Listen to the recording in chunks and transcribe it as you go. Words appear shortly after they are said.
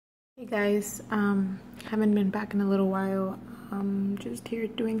Hey guys, haven't been back in a little while. Just here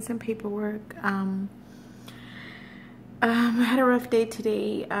doing some paperwork. I had a rough day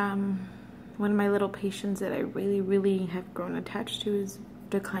today. One of my little patients that I really have grown attached to is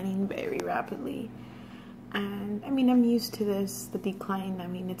declining very rapidly. And I mean, I'm used to this, the decline. I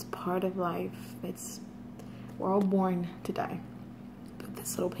mean, it's part of life. We're all born to die. But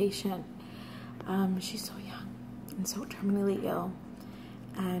this little patient, she's so young and so terminally ill.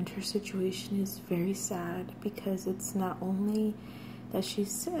 And her situation is very sad because it's not only that she's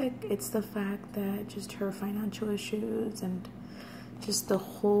sick, it's the fact that just her financial issues and just the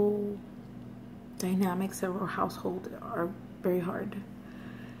whole dynamics of her household are very hard.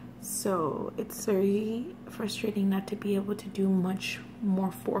 So it's very frustrating not to be able to do much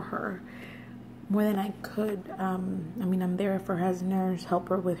more for her, more than I could. I mean, I'm there for her as a nurse, help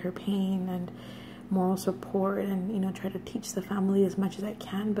her with her pain and moral support, and try to teach the family as much as I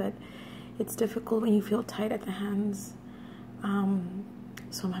can, but it's difficult when you feel tight at the hands. So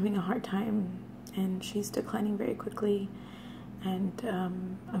I'm having a hard time, and she's declining very quickly, and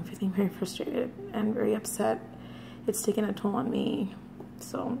I'm feeling very frustrated and very upset. It's taken a toll on me.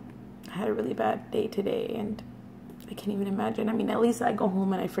 So I had a really bad day today, and I can't even imagine. I mean, at least I go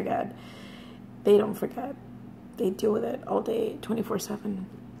home and I forget. They don't forget. They deal with it all day, 24/7.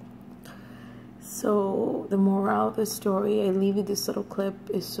 So the moral of the story, I leave you this little clip,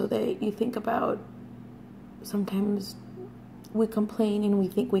 is so that you think about, sometimes we complain and we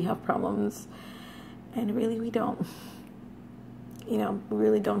think we have problems, and really we don't. We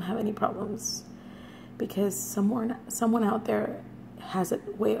really don't have any problems, because someone out there has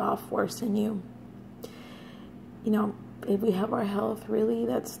it way off worse than you. If we have our health, really,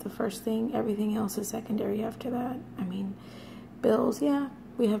 that's the first thing. Everything else is secondary after that. I mean, bills, yeah,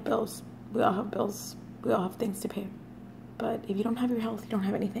 we have bills. We all have bills. We all have things to pay. But if you don't have your health, you don't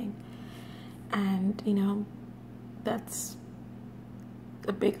have anything. And, that's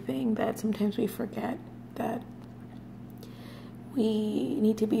a big thing that sometimes we forget, that we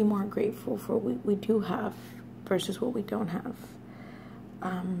need to be more grateful for what we do have versus what we don't have.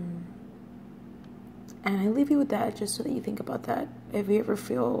 And I leave you with that just so that you think about that. If you ever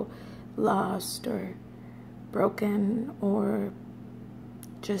feel lost or broken or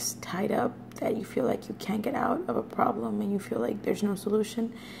just tied up, that you feel like you can't get out of a problem and you feel like there's no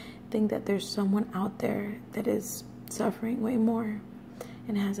solution, think that there's someone out there that is suffering way more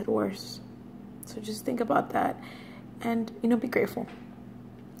and has it worse. So just think about that, and be grateful,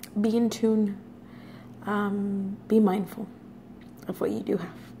 be in tune, be mindful of what you do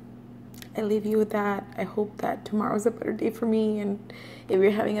have. I leave you with that. I hope that tomorrow's a better day for me, and if you're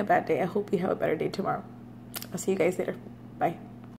having a bad day, I hope you have a better day tomorrow. I'll see you guys later.